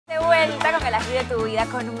las de tu vida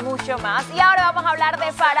con mucho más. Y ahora vamos a hablar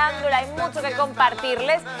de farándula, hay mucho que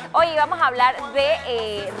compartirles. Hoy vamos a hablar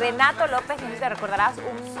de Renato López, no sé si te recordarás,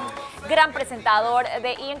 un gran presentador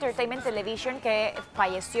de Entertainment Television que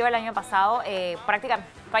falleció el año pasado, prácticamente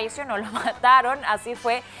falleció, no lo mataron, así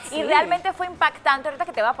fue. Sí. Y realmente fue impactante. Ahorita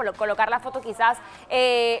que te voy a colocar la foto, quizás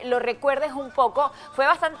lo recuerdes un poco. Fue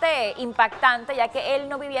bastante impactante, ya que él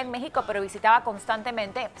no vivía en México, pero visitaba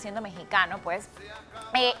constantemente, siendo mexicano, pues.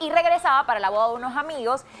 Y regresaba para la boda de unos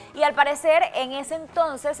amigos. Y al parecer, en ese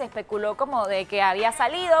entonces se especuló como de que había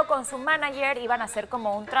salido con su manager, iban a hacer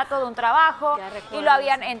como un trato de un trabajo. Y lo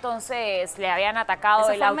habían, entonces, le habían atacado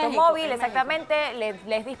el automóvil, México, exactamente,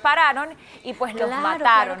 les dispararon y pues los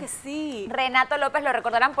mataron. Claro que sí. Renato López lo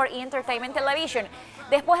recordarán por Entertainment Television.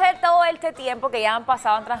 Después de todo este tiempo que ya han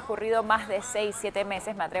pasado, han transcurrido más de 6, 7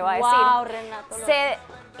 meses, me atrevo a decir. Wow, Renato López.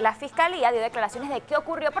 La fiscalía dio declaraciones de qué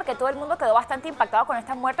ocurrió porque todo el mundo quedó bastante impactado con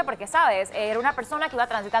esta muerte porque, ¿sabes? Era una persona que iba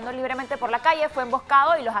transitando libremente por la calle, fue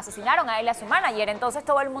emboscado y los asesinaron a él y a su manager. Entonces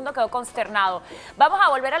todo el mundo quedó consternado. Vamos a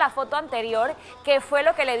volver a la foto anterior, que fue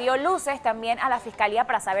lo que le dio luces también a la fiscalía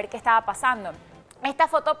para saber qué estaba pasando. Esta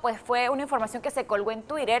foto pues fue una información que se colgó en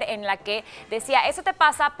Twitter en la que decía: eso te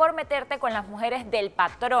pasa por meterte con las mujeres del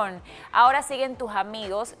patrón. Ahora siguen tus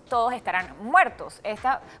amigos, todos estarán muertos.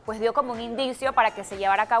 Esta pues dio como un indicio para que se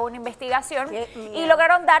llevara a cabo una investigación y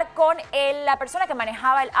lograron dar con la persona que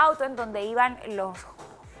manejaba el auto en donde iban los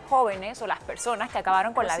jóvenes o las personas que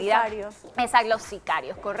acabaron con la vida. Exacto, los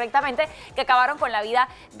sicarios, correctamente, que acabaron con la vida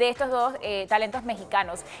de estos dos talentos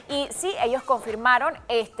mexicanos. Y sí, ellos confirmaron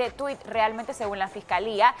este tuit realmente, según la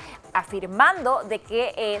fiscalía, afirmando de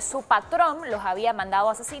que su patrón los había mandado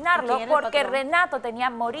a asesinarlo porque Renato tenía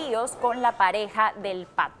amoríos con la pareja del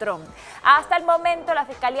patrón. Hasta el momento la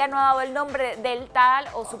fiscalía no ha dado el nombre del tal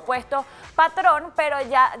o supuesto patrón, pero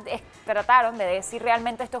ya trataron de decir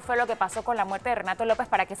realmente esto fue lo que pasó con la muerte de Renato López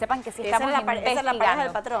para que sepan que sí estamos investigando. ¿Esa es la pareja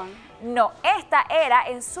del patrón? No, esta era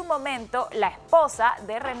en su momento la esposa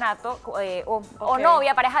de Renato, o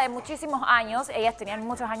novia, pareja de muchísimos años. Ellas tenían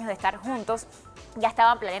muchos años de estar juntos, ya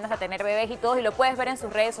estaban planeando hasta tener bebés y todo, y lo puedes ver en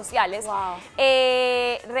sus redes sociales. Wow.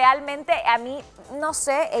 Realmente a mí, no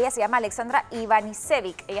sé, ella se llama Alexandra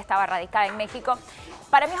Ivanisevic, ella estaba radicada en México.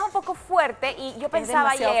 Para mí es un poco fuerte y yo pensaba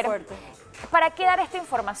ayer, fuerte. ¿Para qué dar esta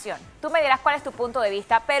información? Tú me dirás cuál es tu punto de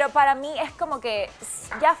vista, pero para mí es como que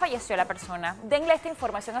ya falleció la persona. Denle esta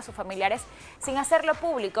información a sus familiares sin hacerlo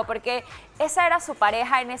público, porque esa era su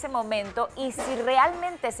pareja en ese momento y si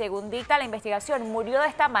realmente, según dicta la investigación, murió de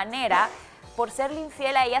esta manera por serle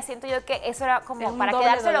infiel a ella, siento yo que eso era como para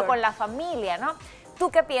quedárselo con la familia, ¿no? ¿Tú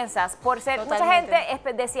qué piensas? Por ser, totalmente. Mucha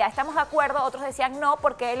gente decía, estamos de acuerdo, otros decían no,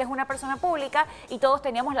 porque él es una persona pública y todos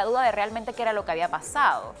teníamos la duda de realmente qué era lo que había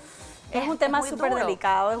pasado. Es un tema súper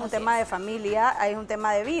delicado, es un tema de familia, es un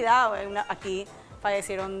tema de vida. Aquí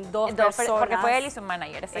fallecieron dos personas. Porque fue él y su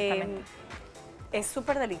manager, exactamente. Es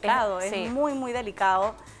súper delicado, es muy, muy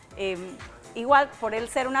delicado. Igual, por él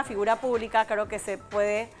ser una figura pública, creo que se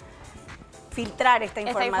puede filtrar esta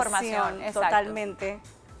información totalmente.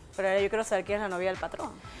 Pero ahora yo quiero saber quién es la novia del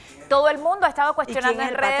patrón. Todo el mundo ha estado cuestionando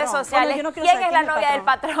en redes sociales quién es la novia del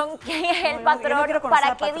patrón, quién es el patrón,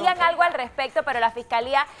 para que digan algo al respecto, pero la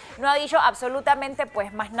fiscalía no ha dicho absolutamente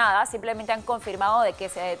pues más nada, simplemente han confirmado de que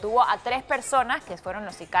se detuvo a 3 personas que fueron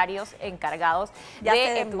los sicarios encargados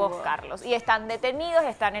de emboscarlos. Y están detenidos,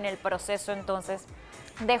 están en el proceso entonces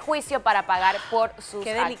de juicio para pagar por sus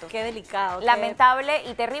actos. Qué delicado. Lamentable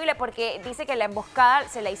y terrible porque dice que la emboscada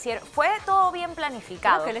se la hicieron, fue todo bien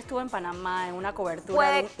planificado. Creo que él estuvo en Panamá en una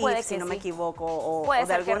cobertura de un IF, si no me equivoco, o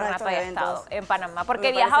de alguno de estos eventos. En Panamá,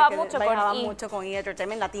 porque viajaba mucho con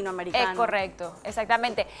Entertainment latinoamericano. Es correcto,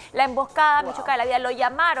 exactamente. La emboscada, me choca de la vida, lo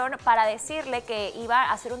llamaron para decirle que iba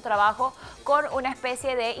a hacer un trabajo con una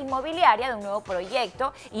especie de inmobiliaria de un nuevo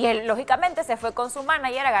proyecto y él lógicamente se fue con su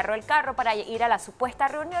manager, agarró el carro para ir a la supuesta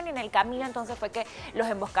reunión y en el camino entonces fue que los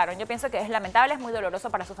emboscaron. Yo pienso que es lamentable, es muy doloroso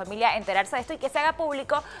para su familia enterarse de esto y que se haga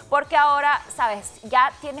público porque ahora, sabes,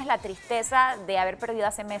 ya tienes la tristeza de haber perdido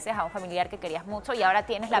hace meses a un familiar que querías mucho y ahora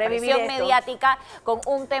tienes la presión mediática con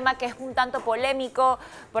un tema que es un tanto polémico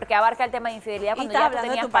porque abarca el tema de infidelidad cuando ya tú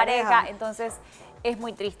tenías pareja. Entonces es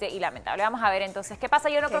muy triste y lamentable. Vamos a ver entonces qué pasa.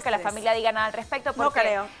 Yo no creo que la familia diga nada al respecto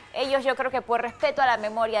porque ellos, yo creo que por respeto a la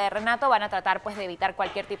memoria de Renato van a tratar pues de evitar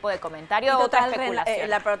cualquier tipo de comentario o otra especulación.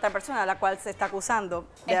 La otra persona a la cual se está acusando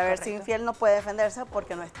de haber sido infiel no puede defenderse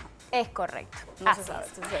porque no está. Es correcto. No se sabe.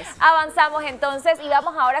 Entonces, avanzamos entonces y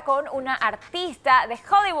vamos ahora con una artista de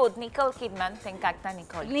Hollywood, Nicole Kidman. Te encanta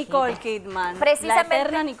Nicole Kidman. Precisamente. La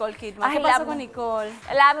eterna Nicole Kidman. ¿Qué pasó con Nicole?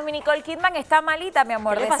 La Nicole Kidman está malita, mi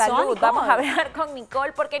amor, de salud. Vamos a hablar con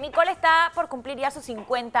Nicole, porque Nicole está por cumplir ya sus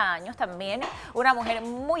 50 años también. Una mujer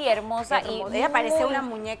muy hermosa. Ella parece una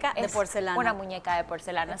muñeca de porcelana. Una muñeca de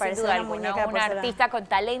porcelana, sin duda alguna. Una artista con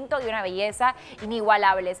talento y una belleza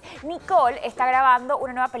inigualables. Nicole está grabando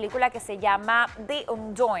una nueva película que se llama The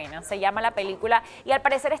Undoing, se llama la película, y al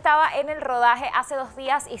parecer estaba en el rodaje hace 2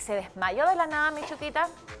 días y se desmayó de la nada, mi chuquita.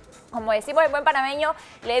 Como decimos en buen panameño,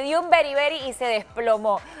 le dio un beriberi y se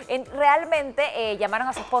desplomó. Realmente llamaron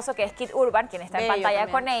a su esposo, que es Kid Urban, quien está en pantalla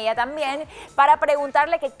con ella también, para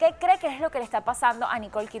preguntarle que qué cree que es lo que le está pasando a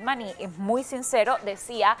Nicole Kidman. Y es muy sincero,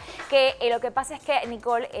 decía que lo que pasa es que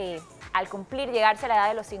Nicole, al llegarse a la edad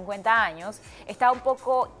de los 50 años, está un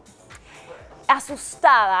poco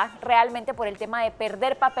asustada realmente por el tema de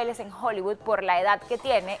perder papeles en Hollywood por la edad que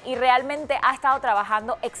tiene, y realmente ha estado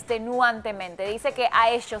trabajando extenuantemente. Dice que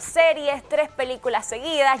ha hecho series, 3 películas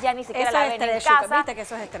seguidas, ya ni siquiera la ven en casa. ¿Viste que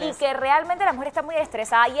eso es estrés? Y que realmente la mujer está muy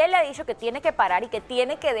estresada, y él le ha dicho que tiene que parar y que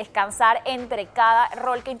tiene que descansar entre cada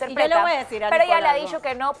rol que interpreta. Y yo le voy a decir a pero Nicole ella le ha dicho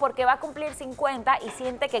que no, porque va a cumplir 50 y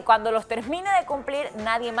siente que cuando los termine de cumplir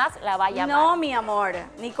nadie más la va a llamar. No, mi amor,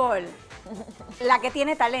 Nicole, la que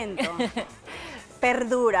tiene talento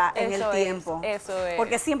perdura en el tiempo. Eso es.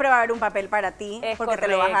 Porque siempre va a haber un papel para ti, porque te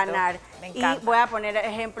lo vas a ganar. Me encanta. Y voy a poner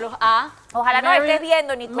ejemplos a... Ojalá no estés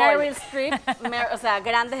viendo, Nicole. Meryl Streep, o sea,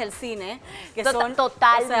 grandes del cine, que son...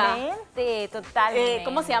 Totalmente, totalmente.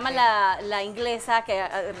 ¿Cómo se llama la inglesa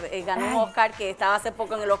que ganó un Oscar, que estaba hace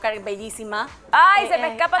poco en el Oscar, bellísima? Ay, se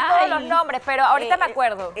me escapan todos los nombres, pero ahorita me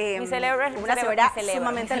acuerdo. Una señora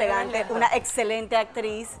sumamente elegante, una excelente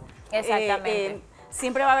actriz. Exactamente.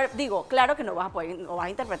 Siempre va a haber, digo, claro que no vas a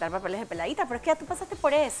interpretar papeles de peladita, pero es que ya tú pasaste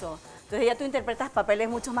por eso. Entonces ya tú interpretas papeles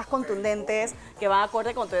mucho más contundentes, que van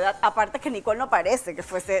acorde con tu edad. Aparte que Nicole no parece que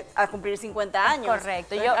fuese a cumplir 50 años.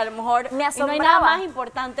 Correcto. Entonces, a lo mejor me asombraba. Y no hay nada más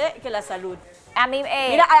importante que la salud. A mí,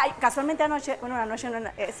 mira, casualmente anoche,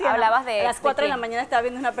 sí, hablabas de... A las 4 de la mañana estaba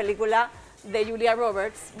viendo una película de Julia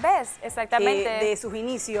Roberts. ¿Ves? Exactamente. De sus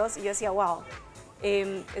inicios, y yo decía, wow.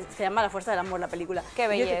 Se llama La Fuerza del Amor, la película. Qué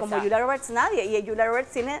belleza. Y yo, que como Julia Roberts nadie, y Julia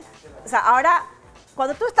Roberts tiene, o sea, ahora,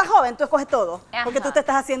 cuando tú estás joven, tú escoges todo, porque tú te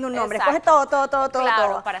estás haciendo un nombre, escoges todo.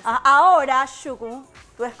 Claro, para ahora, Shuku,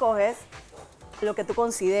 tú escoges lo que tú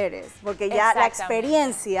consideres, porque ya la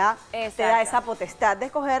experiencia te da esa potestad de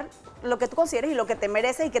escoger lo que tú consideres y lo que te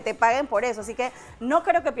mereces y que te paguen por eso. Así que no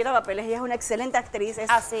creo que pierda papeles. Ella es una excelente actriz.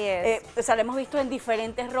 Así es. O sea, la hemos visto en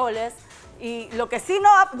diferentes roles. Y lo que sí no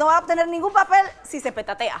va a obtener ningún papel si se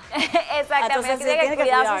petatea. Exactamente, tiene que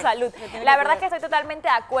cuidar su salud. La verdad es que estoy totalmente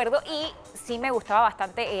de acuerdo, y sí me gustaba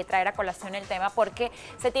bastante traer a colación el tema, porque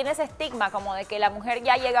se tiene ese estigma como de que la mujer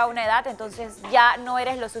ya llega a una edad, entonces ya no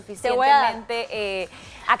eres lo suficientemente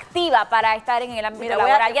activa para estar en el ámbito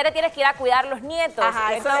laboral. Ya te tienes que ir a cuidar los nietos.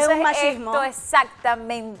 Ajá, entonces, eso es un machismo. Esto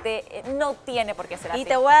exactamente no tiene por qué ser así. Y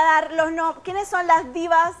te voy a dar los nombres. ¿Quiénes son las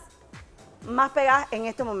divas más pegadas en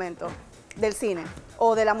este momento? Del cine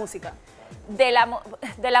o de la música. De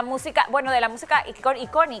la música, bueno, de la música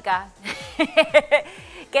icónica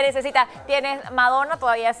que necesita. Tienes Madonna,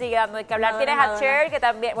 todavía sigue dando de qué hablar. Tienes a Cher, que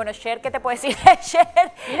también, bueno, Cher, ¿qué te puedo decir de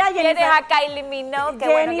Cher? Mira, tienes a Kylie Minogue, que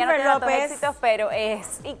bueno, ya no tiene tantos éxitos, pero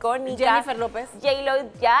es icónica. Jennifer López.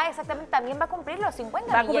 J-Lo ya exactamente también va a cumplir los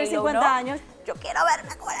 50. Va a cumplir 50 años. Yo quiero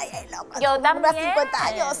verme con J-Lo. Yo también. 50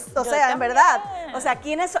 años. O sea, en verdad. O sea,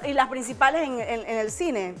 ¿quiénes son? Y las principales en el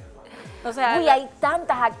cine. O sea, uy, hay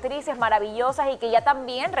tantas actrices maravillosas y que ya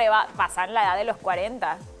también pasan la edad de los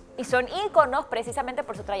 40 y son íconos precisamente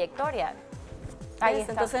por su trayectoria. Ahí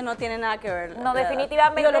está. Entonces no tiene nada que ver. No,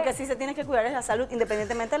 definitivamente. Digo, lo que sí se tiene que cuidar es la salud,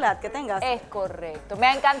 independientemente de la edad que tengas. Es correcto. Me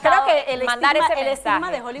ha encantado. Creo que el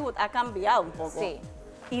estigma de Hollywood ha cambiado un poco. Sí.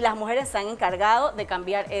 Y las mujeres se han encargado de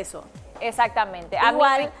cambiar eso. Exactamente. A mí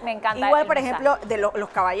me encanta. Igual, por ejemplo, de los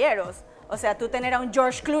caballeros. O sea, tú tener a un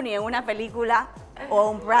George Clooney en una película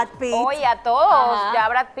o un Brad Pitt. Oye, a todos, ya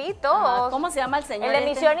Brad Pitt, todos. ¿Cómo se llama el señor? El de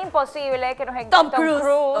Misión Imposible, que nos encanta. Tom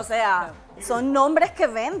Cruise. O sea, son nombres que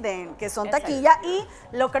venden, que son taquilla, y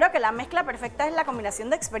creo que la mezcla perfecta es la combinación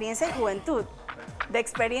de experiencia y juventud. De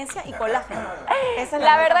experiencia y colágeno. Esa es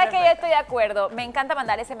la verdad es que yo estoy de acuerdo. Me encanta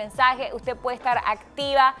mandar ese mensaje. Usted puede estar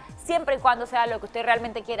activa siempre y cuando sea lo que usted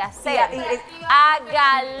realmente quiera hacer.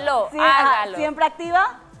 Hágalo, hágalo. ¿Siempre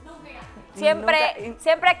activa?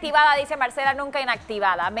 Siempre activada, dice Marcela, nunca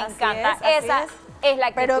inactivada. Me encanta. Esa Es la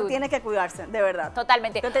actitud. Pero tiene que cuidarse, de verdad.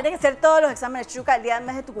 Totalmente. Pero tienes que hacer todos los exámenes Chuca el día del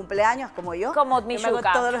mes de tu cumpleaños, como yo. Como mi Yo me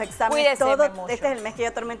hago todos los exámenes. Cuídese Este es el mes que yo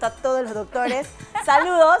atormento a todos los doctores.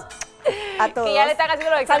 Saludos a todos. Que ya le están haciendo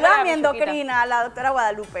los exámenes. Saludos a mi endocrina, a la doctora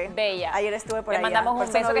Guadalupe. Bella. Ayer estuve por allá. Le mandamos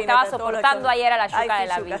un beso que estaba soportando ayer a la Chuca de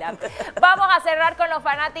la vida. Vamos a cerrar con los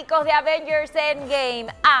fanáticos de Avengers Endgame.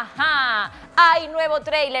 Ajá. Hay nuevo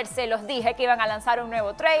tráiler, se los dije que iban a lanzar un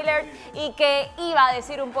nuevo tráiler y que iba a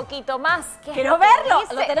decir un poquito más. Quiero verlo,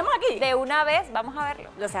 lo tenemos aquí. De una vez, vamos a verlo.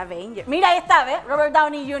 Los Avengers. Mira, ahí está, ¿ves? Robert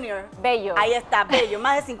Downey Jr. Bello. Ahí está, bello,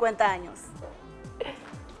 más de 50 años.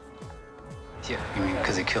 Yeah, you mean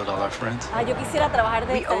because he killed all our friends? Ah, yo quisiera trabajar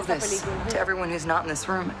de We esta owe this película. to everyone who's not in this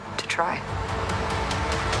room to try.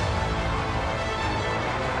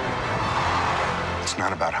 It's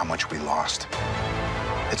not about how much we lost.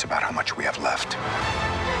 It's about how much we have left.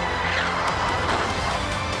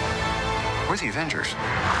 We're the Avengers.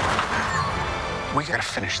 We gotta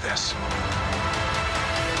finish this.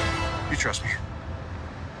 You trust me?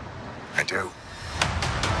 I do.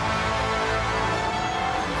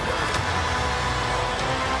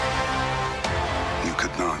 You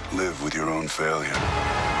could not live with your own failure.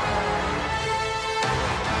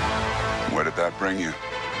 Where did that bring you?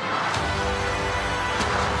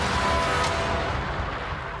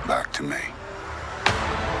 Back to me.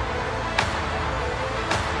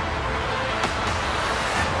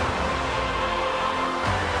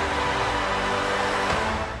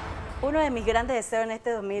 Uno de mis grandes deseos en este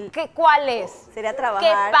 2000 ¿Cuál es? sería trabajar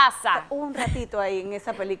 ¿Qué pasa? un ratito ahí en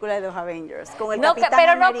esa película de los Avengers, con el No, Capitán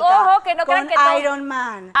pero no, América, ojo, que no crean que todo- con Iron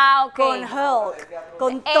Man, Ok. con Hulk,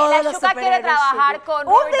 con todos la los Chuca quiere superhéroes. trabajar Chucky. con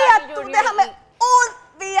un Robert día, Downey tú Jr. déjame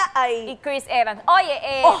un día y ahí. Chris Evans. Oye,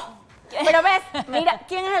 Pero ves, mira,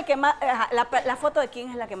 ¿quién es el que más, la foto de quién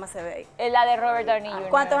es la que más se ve ahí? la de Robert Downey Jr.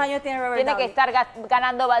 ¿Cuántos años tiene Robert Tiene Downey? que estar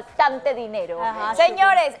ganando bastante dinero. Ajá,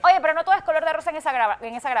 Señores, oye, pero no todo es color de rosa en esa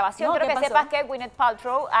grabación. No, Quiero ¿qué que pasó? sepas que Gwyneth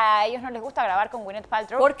Paltrow, a ellos no les gusta grabar con Gwyneth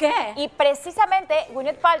Paltrow. ¿Por qué? Y precisamente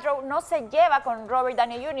Gwyneth Paltrow no se lleva con Robert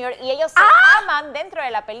Downey Jr. y ellos se aman dentro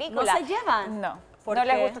de la película. ¿No se llevan? No. ¿Por No qué?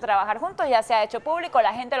 les gusta trabajar juntos, ya se ha hecho público,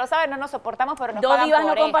 la gente lo sabe, no nos soportamos, pero nos Dos pagan divas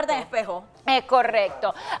por no comparten esto. espejo. Es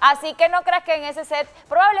correcto. Así que no creas que en ese set,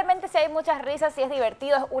 probablemente si hay muchas risas, si es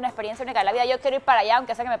divertido, es una experiencia única de la vida. Yo quiero ir para allá,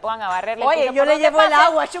 aunque sea que me pongan a barrerle. Oye, yo le llevo el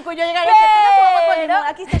agua, Chucu, yo llegaré Pero-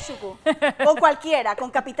 aquí está Chucu. Con cualquiera,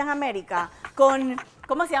 con Capitán América, con...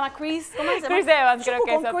 ¿Cómo se llama? Chris. ¿Cómo se llama? Chris Evans, creo Chucu,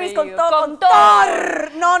 que es con su Chris, apellido. con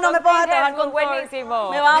Thor. No, no Con me pongan a Chris trabajar Evans, con Thor.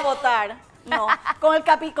 buenísimo. Me van a votar. No, con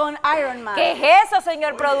Iron Man. ¿Qué es eso,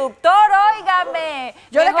 señor productor? Óigame.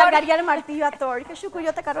 Yo le Mejor- cargaría el martillo a Thor. Que Chucu,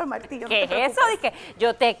 yo te cargo el martillo. ¿Qué no te es eso? preocupes. Dije,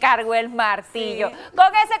 yo te cargo el martillo. Sí.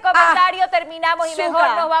 Con ese comentario terminamos y Chuca,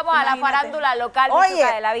 mejor nos vamos a la imagínate. farándula local Oye,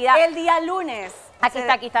 Chuca de la vida. el día lunes Aquí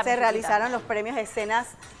está, mi se Chuquita. realizaron los premios Escenas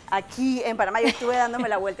aquí en Panamá. Yo estuve dándome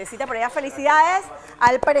la vueltecita por allá. Felicidades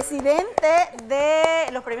al presidente de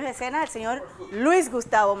los premios Escenas, el señor Luis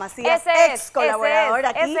Gustavo Macías, ex colaborador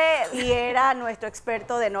aquí. Y era nuestro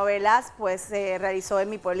experto de novelas, pues se realizó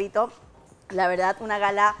en mi pueblito. La verdad, una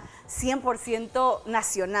gala 100%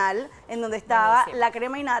 nacional, en donde estaba la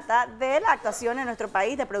crema innata de la actuación en nuestro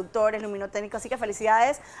país, de productores, luminotécnicos. Así que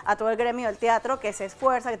felicidades a todo el gremio del teatro que se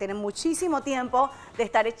esfuerza, que tiene muchísimo tiempo de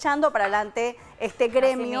estar echando para adelante este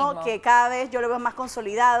gremio que cada vez yo lo veo más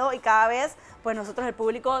consolidado y cada vez pues nosotros el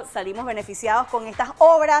público salimos beneficiados con estas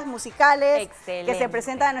obras musicales que se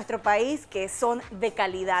presentan en nuestro país, que son de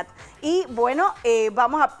calidad. Y bueno,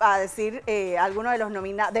 vamos a decir algunos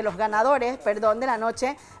de los ganadores, de la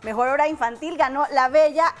noche. Mejor obra infantil ganó La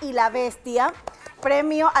Bella y la Bestia.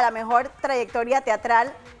 Premio a la mejor trayectoria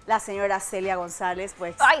teatral, la señora Celia González,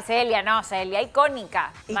 pues. Ay, Celia, no, Celia,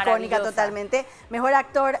 icónica. Icónica totalmente. Mejor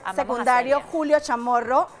actor secundario, Julio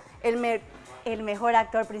Chamorro. El mejor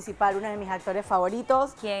actor principal, uno de mis actores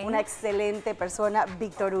favoritos. ¿Quién? Una excelente persona,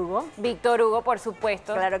 Víctor Hugo. Víctor Hugo, por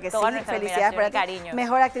supuesto. Claro que Toda sí, nuestra felicidades por admiración y ti. cariño.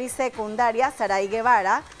 Mejor actriz secundaria, Saray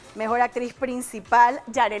Guevara. Mejor actriz principal,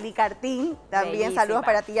 Yareli Cartín. También Bellísima. saludos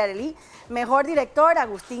para ti, Yareli. Mejor director,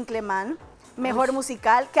 Agustín Clemán. Mejor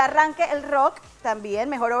musical, Que Arranque el Rock. También,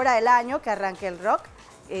 mejor obra del año, Que Arranque el Rock.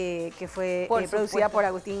 Que fue producida por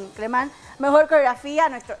Agustín Clemán. Mejor coreografía,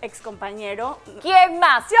 nuestro ex compañero. ¿Quién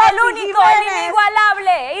más? El único, el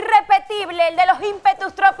inigualable, irrepetible, el de los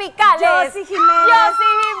ímpetus tropicales. Yossi Jiménez. Yossi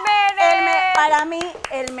Jiménez. Para mí,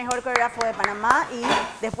 el mejor coreógrafo de Panamá y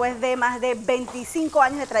después de más de 25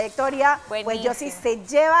 años de trayectoria, pues Yossi se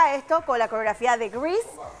lleva esto con la coreografía de Grease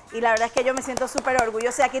y la verdad es que yo me siento súper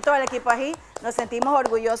orgullosa y aquí todo el equipo ahí nos sentimos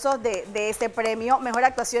orgullosos de ese premio. Mejor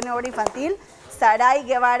actuación en obra infantil, Saray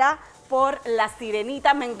Guevara por La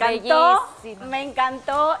Sirenita. Me encantó, Bellísima. me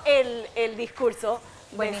encantó el discurso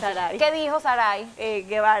de Saray. ¿Qué dijo Saray?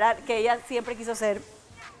 Guevara, que ella siempre quiso ser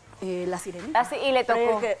La Sirenita. Y le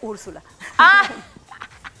tocó. Úrsula. ¡Ah!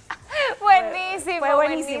 Buenísimo. Fue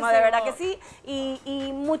buenísimo, de verdad que sí.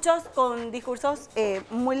 Y muchos con discursos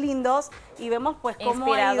muy lindos y vemos pues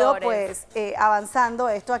cómo ha ido pues avanzando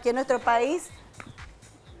esto aquí en nuestro país.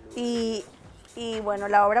 Y bueno,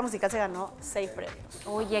 la obra musical se ganó 6 premios.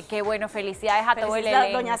 Oye, qué bueno. Felicidades a todo el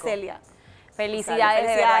elenco. Doña Celia. Felicidades,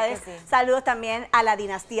 de verdad que sí. Saludos también a la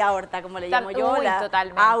dinastía Horta, como le llamo yo.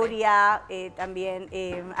 Totalmente. Aurea,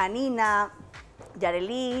 también a Nina,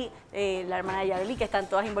 Yareli, la hermana de Yareli, que están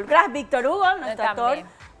todas involucradas. Víctor Hugo, nuestro actor.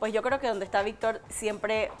 Pues yo creo que donde está Víctor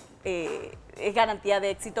siempre es garantía de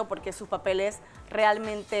éxito porque sus papeles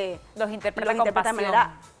realmente los interpreta de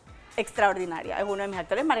manera extraordinaria. Es uno de mis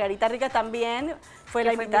actores. Margarita Rica también fue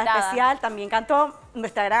la invitada especial. También cantó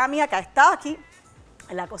nuestra gran amiga que ha estado aquí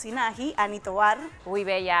en la cocina aquí, Ani Tobar. Uy,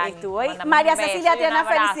 bella. Estuvo ahí. María Cecilia tiene unas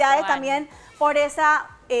felicidades también por esa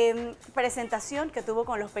presentación que tuvo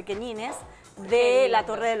con los pequeñines de La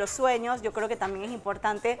Torre de los Sueños. Yo creo que también es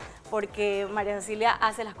importante porque María Cecilia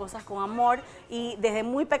hace las cosas con amor y desde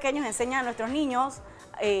muy pequeños enseña a nuestros niños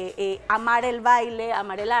amar el baile,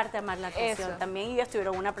 amar el arte, amar la actuación también, y ellos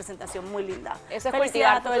tuvieron una presentación muy linda. Eso es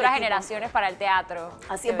cultivar futuras generaciones para el teatro.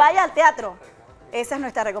 Así es, vaya al teatro. Esa es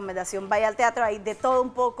nuestra recomendación, vaya al teatro, hay de todo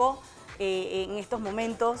un poco en estos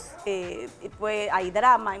momentos, pues, hay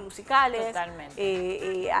drama, hay musicales,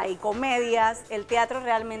 hay comedias, el teatro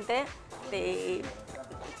realmente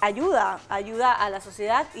ayuda a la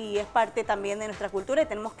sociedad y es parte también de nuestra cultura y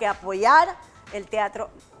tenemos que apoyar el teatro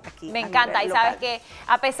aquí. Me encanta, y sabes que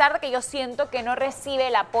a pesar de que yo siento que no recibe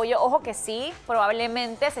el apoyo, ojo que sí,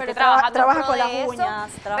 probablemente se esté trabajando trabaja con de las eso,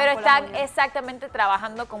 uñas, pero están exactamente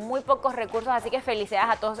trabajando con muy pocos recursos, así que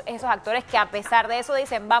felicidades a todos esos actores que a pesar de eso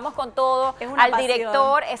dicen vamos con todo, al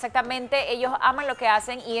director, exactamente, ellos aman lo que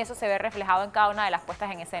hacen y eso se ve reflejado en cada una de las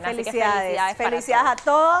puestas en escena. Felicidades, así que felicidades a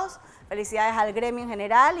todos, felicidades al gremio en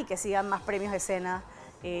general y que sigan más premios de escena.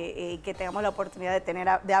 Que tengamos la oportunidad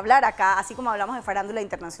de hablar acá, así como hablamos de farándula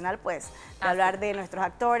internacional, pues de hablar de nuestros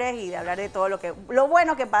actores y de hablar de todo lo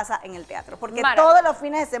bueno que pasa en el teatro, porque todos los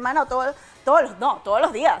fines de semana o todos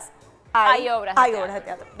los días hay obras de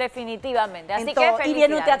teatro. Definitivamente, así que felicidades. Y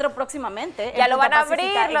viene un teatro próximamente. Ya lo van a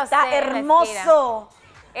abrir, está hermoso.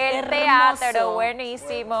 El teatro,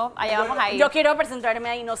 buenísimo. Allá vamos a ir. Yo quiero presentarme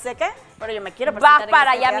ahí, no sé qué, pero yo me quiero presentar. Vas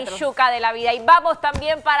para allá, mi chuca de la vida. Y vamos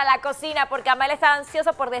también para la cocina, porque Amael está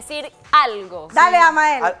ansioso por decir algo. Dale,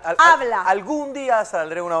 Amael, habla. Algún día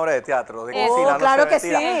saldré una obra de teatro, de cocina. Claro que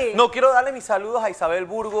sí. No, quiero darle mis saludos a Isabel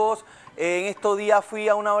Burgos. En estos días fui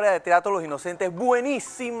a una obra de teatro, Los Inocentes.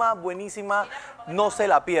 Buenísima, buenísima. No se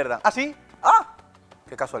la pierdan. ¿Ah, sí? ¡Ah!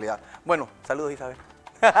 Qué casualidad. Bueno, saludos, Isabel.